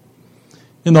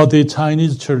 The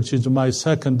Chinese church is my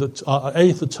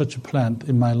eighth church plant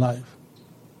in my life.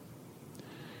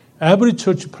 Every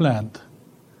church plant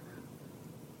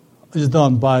is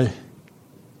done by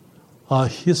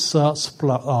his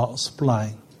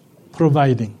supplying,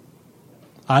 providing.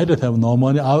 I didn't have no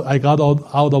money. I got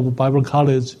out of Bible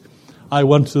college. I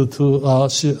went to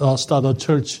start a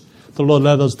church. The Lord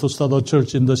led us to start a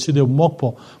church in the city of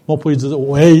Mokpo. Mokpo is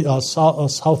way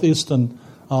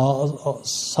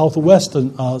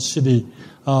southwestern city,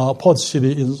 port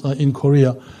city in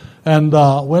Korea. And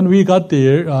when we got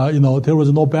there, there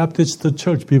was no Baptist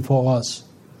church before us.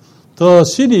 The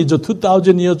city is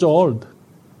 2,000 years old,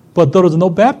 but there was no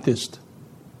Baptist.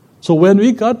 So when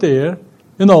we got there,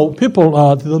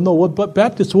 people didn't know what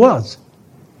Baptist was.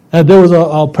 And there was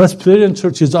a Presbyterian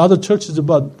churches, other churches,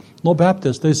 but no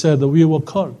Baptist. They said that we were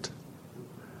cult.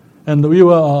 And we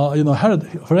were,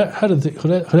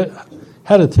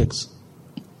 heretics.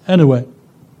 Anyway,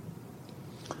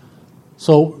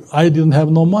 so I didn't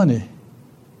have no money.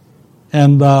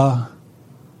 And a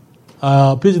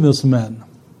businessman.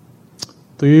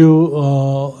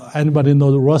 Do anybody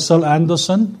know Russell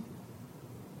Anderson?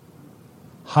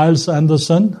 Hyles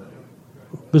Anderson?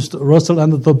 Mr. Russell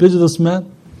Anderson, the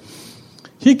businessman.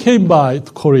 He came by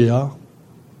to Korea.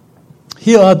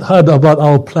 He had heard about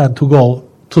our plan to go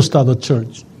to start a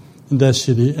church in that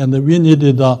city, and we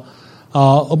needed about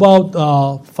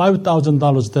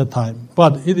 $5,000 that time.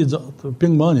 But it is big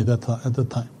money at the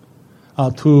time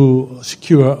to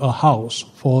secure a house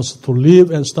for us to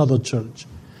live and start a church.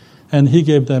 And he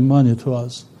gave that money to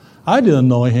us. I didn't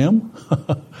know him.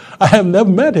 I have never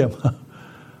met him.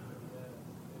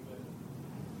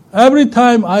 Every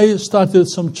time I started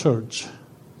some church,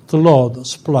 the Lord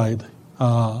supplied,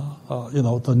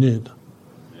 the need.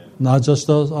 Not just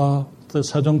the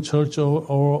Sejong Church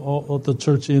or the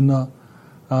church in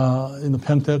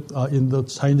Pyeongtaek, in the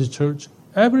Chinese church.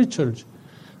 Every church.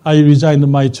 I resigned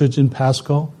my church in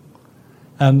Pasco,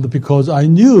 and because I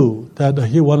knew that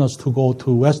He wanted us to go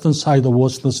to western side of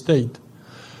Washington State.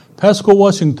 Pasco,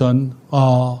 Washington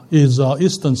is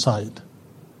eastern side.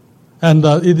 And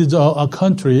it is a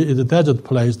country, it's a desert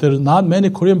place. There is not many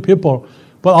Korean people.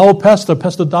 But our pastor,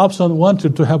 Pastor Dobson,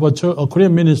 wanted to have a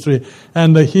Korean ministry.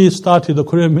 And he started a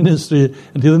Korean ministry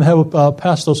and didn't have a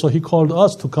pastor, so he called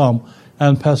us to come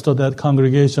and pastor that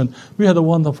congregation. We had a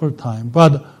wonderful time.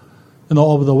 But,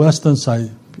 over the western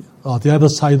side, the other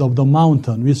side of the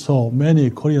mountain, we saw many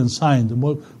Korean signs,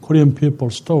 more Korean people,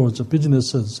 stores,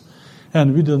 businesses.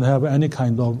 And we didn't have any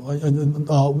kind of,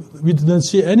 we didn't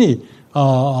see any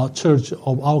church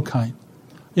of our kind,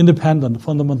 independent,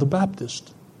 fundamental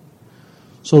Baptist.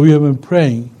 So we have been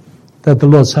praying that the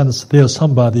Lord sent us there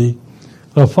somebody.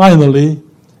 Finally,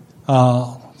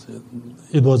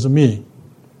 it was me.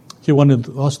 He wanted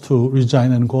us to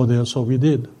resign and go there, so we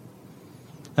did.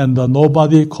 And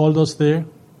nobody called us there.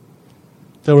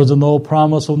 There was no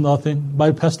promise of nothing.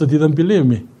 My pastor didn't believe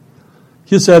me.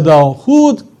 He said,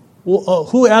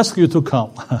 who asked you to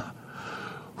come?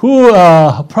 Who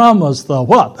promised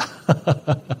what?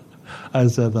 I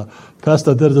said,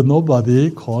 Pastor, there is nobody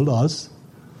called us.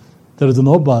 There is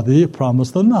nobody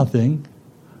promised nothing.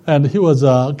 And he was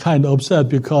kind of upset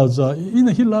because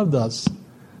he loved us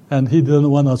and he didn't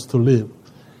want us to leave.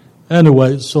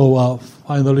 Anyway, so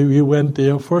finally we went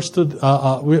there. First,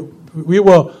 we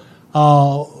were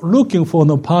looking for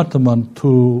an apartment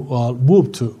to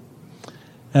move to.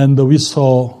 And we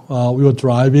were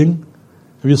driving.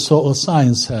 We saw a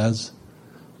sign says,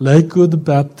 Lakewood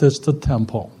Baptist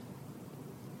Temple.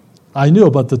 I knew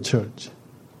about the church.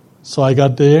 So I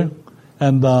got there,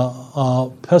 and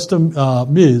Pastor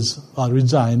Mills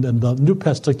resigned, and the new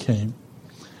pastor came.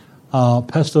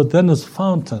 Pastor Dennis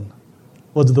Fountain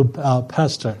was the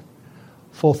pastor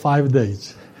for 5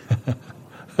 days.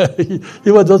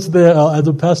 He was just there as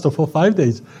a pastor for 5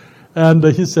 days. And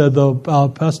he said,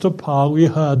 Pastor Park, we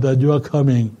heard that you are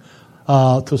coming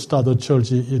to start a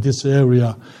church in this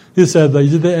area. He said,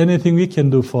 is there anything we can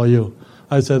do for you?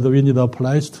 I said, we need a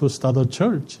place to start a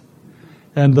church.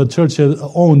 And the church had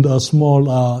owned a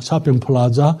small shopping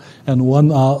plaza and one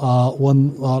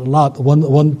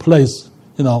place,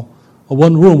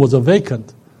 one room was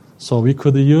vacant. So we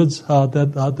could use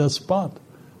that spot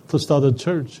to start a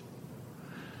church.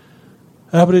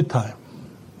 Every time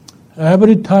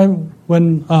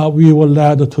when we were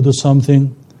led to do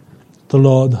something, the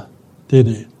Lord did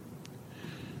it.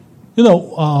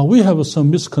 We have some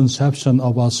misconception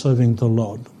about serving the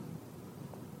Lord.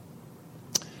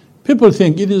 People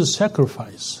think it is a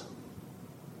sacrifice.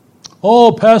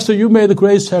 Oh, Pastor, you made a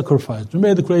great sacrifice. You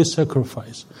made a great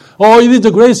sacrifice. Oh, it is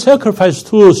a great sacrifice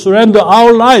to surrender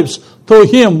our lives to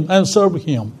Him and serve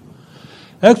Him.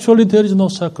 Actually, there is no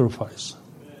sacrifice.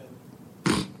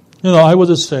 I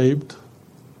was saved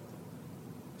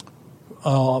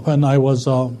when I was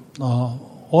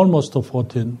almost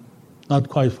 14, not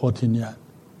quite 14 yet.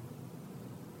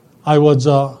 I was,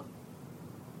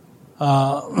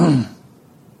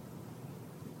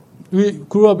 we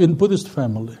grew up in Buddhist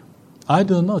family. I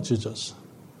didn't know Jesus.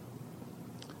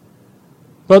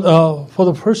 But for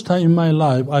the first time in my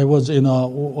life, I was in a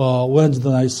Wednesday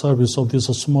night service of this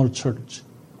small church.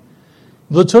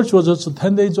 The church was just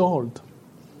 10 days old.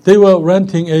 They were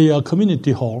renting a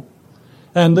community hall.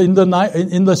 And in the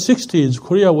 60s,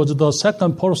 Korea was the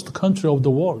second poorest country of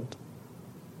the world.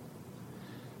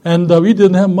 And we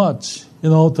didn't have much.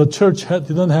 The church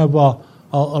didn't have a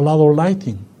lot of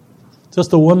lighting.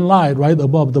 Just one light right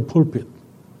above the pulpit.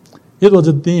 It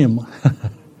was dim.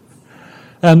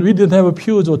 And we didn't have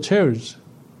pews or chairs.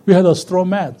 We had straw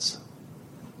mats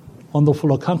on the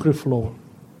floor, concrete floor.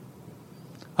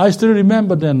 I still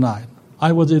remember that night.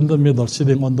 I was in the middle,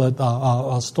 sitting on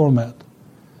the straw mat.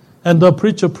 And the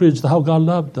preacher preached how God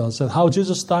loved us and how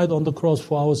Jesus died on the cross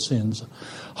for our sins.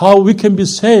 How we can be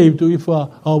saved if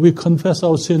we confess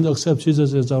our sins, accept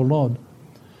Jesus as our Lord.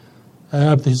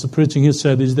 After his preaching, he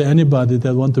said, is there anybody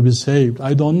that wants to be saved?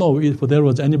 I don't know if there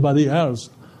was anybody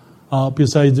else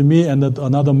besides me and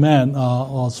another man,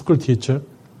 a school teacher.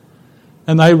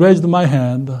 And I raised my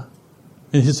hand,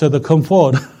 and he said, come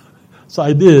forward. So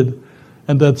I did.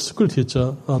 And that school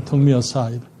teacher took me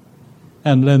aside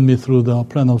and led me through the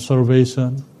plan of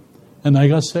salvation, and I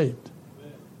got saved.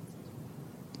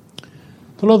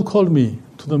 The Lord called me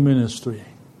to the ministry,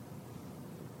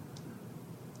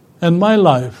 and my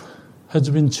life has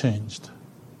been changed.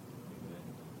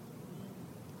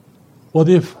 What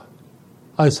if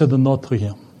I said no to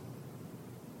Him?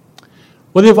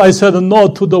 What if I said no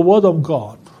to the Word of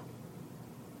God?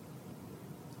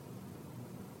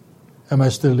 Am I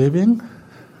still living?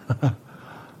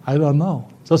 I don't know.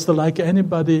 Just like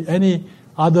anybody, any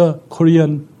other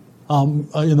Korean,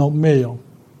 male.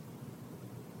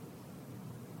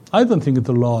 I don't think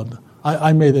the Lord,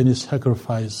 I made any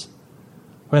sacrifice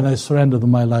when I surrendered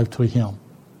my life to Him.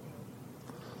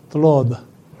 The Lord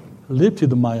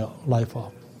lifted my life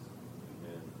up.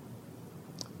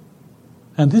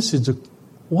 And this is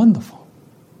wonderful.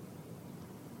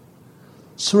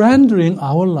 Surrendering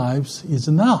our lives is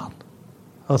not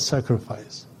a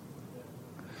sacrifice.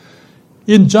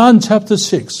 In John chapter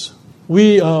 6,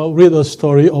 we read a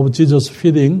story of Jesus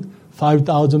feeding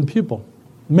 5,000 people,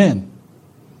 men,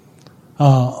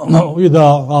 with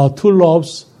 2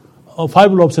 loaves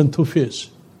 5 loaves and 2 fish.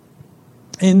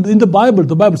 And in the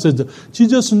Bible says that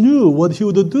Jesus knew what he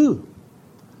would do.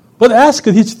 But asked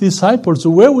his disciples,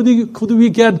 where could we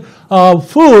get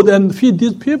food and feed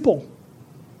these people?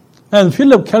 And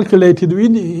Philip calculated we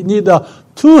need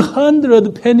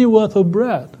 200 penny worth of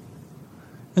bread.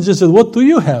 And she said, what do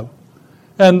you have?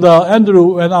 And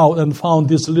Andrew went out and found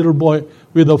this little boy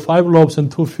with 5 loaves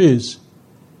and 2 fish.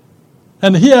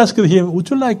 And he asked him, would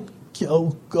you like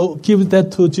give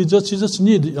that to Jesus? Jesus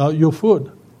needs your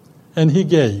food. And he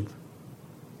gave.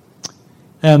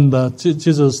 And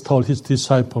Jesus told his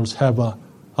disciples, have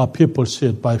a people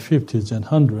sit by 50s and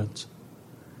 100s.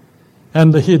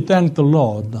 And he thanked the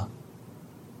Lord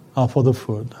for the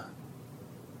food.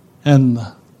 And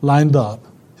lined up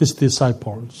his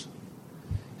disciples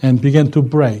and began to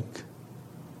break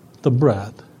the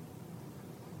bread,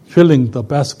 filling the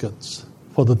baskets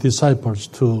for the disciples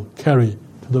to carry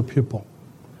to the people.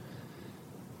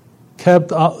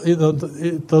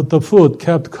 The food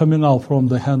kept coming out from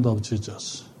the hand of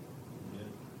Jesus.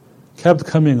 Kept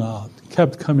coming out.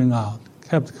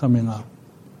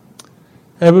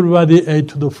 Everybody ate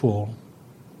to the full.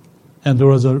 And there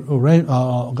was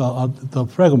the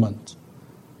fragment,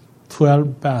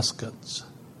 12 baskets.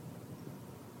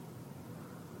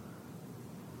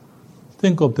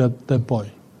 Think of that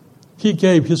boy. He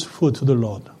gave his food to the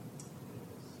Lord.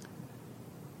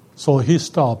 So he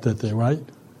starved that day, right?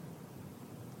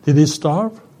 Did he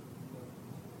starve?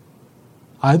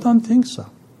 I don't think so.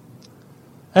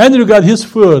 Andrew got his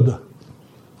food.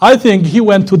 I think he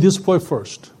went to this boy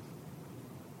first.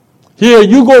 Here,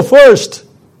 you go first.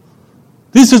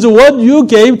 This is what you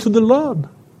gave to the Lord.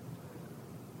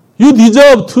 You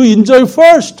deserve to enjoy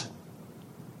first.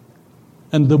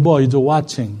 And the boy is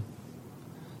watching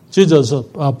Jesus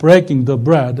breaking the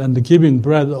bread and giving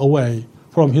bread away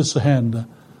from his hand.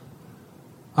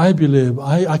 I believe,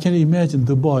 I can imagine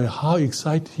the boy, how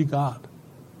excited he got.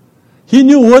 He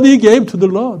knew what he gave to the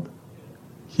Lord.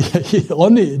 He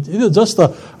only, just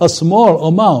a small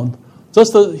amount,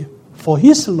 just for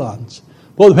his lunch.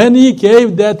 But when he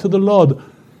gave that to the Lord,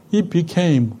 it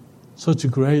became such a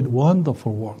great,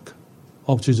 wonderful work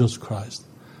of Jesus Christ.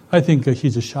 I think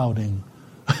he's shouting.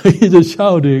 He's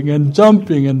shouting and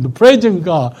jumping and praising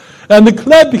God and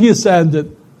clapping his hands.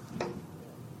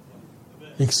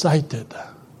 Excited.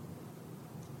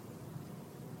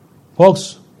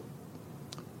 Folks,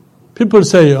 people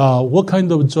say, what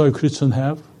kind of joy Christians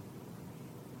have?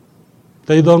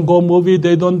 They don't go movie,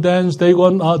 they don't dance, they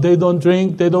don't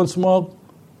drink, they don't smoke.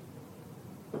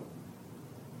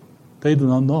 They do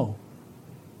not know.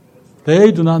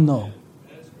 They do not know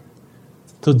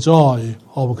the joy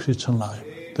of Christian life,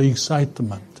 the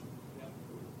excitement.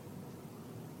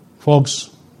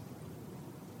 Folks,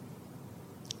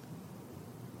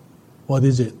 what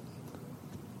is it?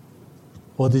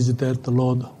 What is it that the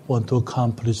Lord wants to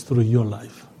accomplish through your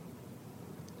life?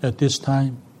 At this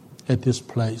time, at this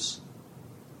place.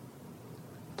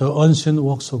 The unseen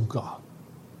works of God.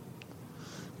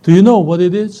 Do you know what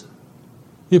it is?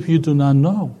 If you do not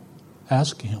know,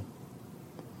 ask Him.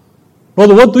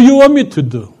 Lord, what do you want me to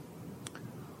do?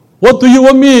 What do you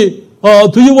want me,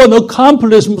 do you want to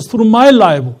accomplish through my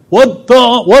life? What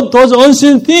those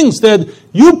unseen things that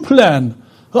you plan?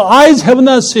 Eyes have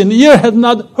not seen, ear have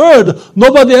not heard,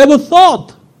 nobody ever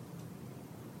thought.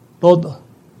 Lord,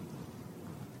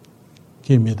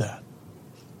 give me that.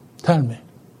 Tell me.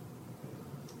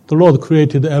 The Lord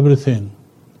created everything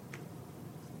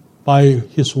by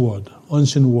His word,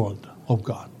 unseen word of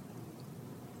God.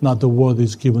 Not the word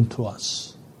is given to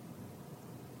us.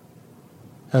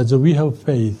 As we have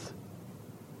faith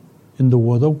in the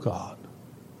word of God,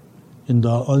 in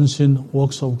the unseen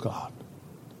works of God,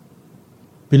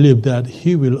 believe that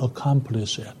He will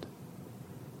accomplish it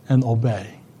and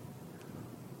obey.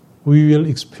 We will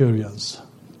experience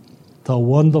the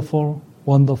wonderful,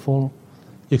 wonderful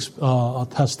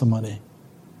testimony.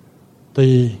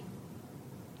 The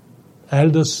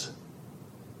elders,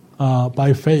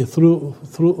 by faith,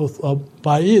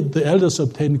 by it, the elders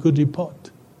obtained good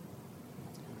report.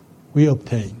 We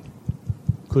obtain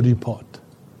good report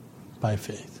by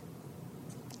faith.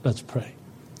 Let's pray.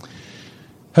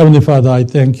 Heavenly Father, I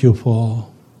thank you for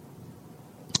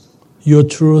your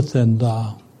truth and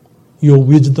your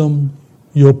wisdom,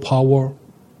 your power,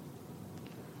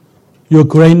 your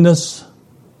greatness.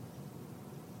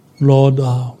 Lord,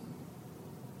 how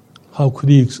could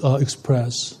we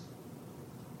express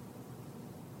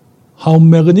how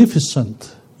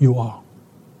magnificent you are,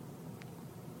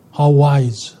 how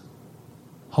wise,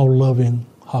 how loving,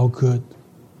 how good.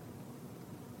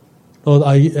 Lord,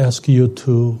 I ask you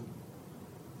to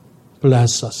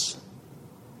bless us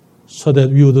so that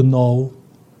we would know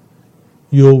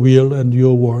your will and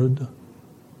your word.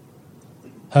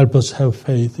 Help us have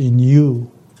faith in you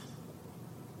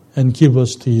and give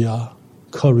us the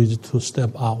courage to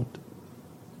step out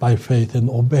by faith and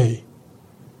obey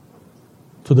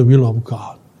to the will of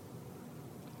God.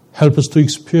 Help us to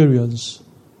experience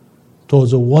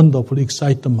those wonderful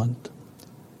excitement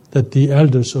that the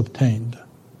elders obtained.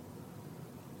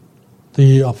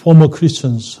 The former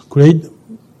Christians, great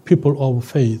people of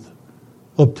faith,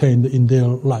 obtained in their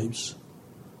lives.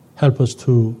 Help us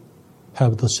to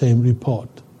have the same report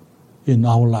in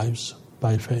our lives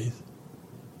by faith.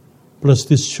 Bless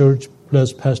this church,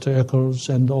 bless Pastor Eccles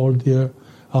and all their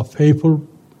faithful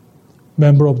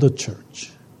member of the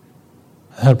church.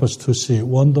 Help us to see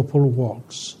wonderful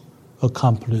works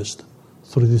accomplished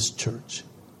through this church.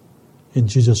 In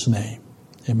Jesus' name,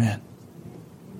 amen.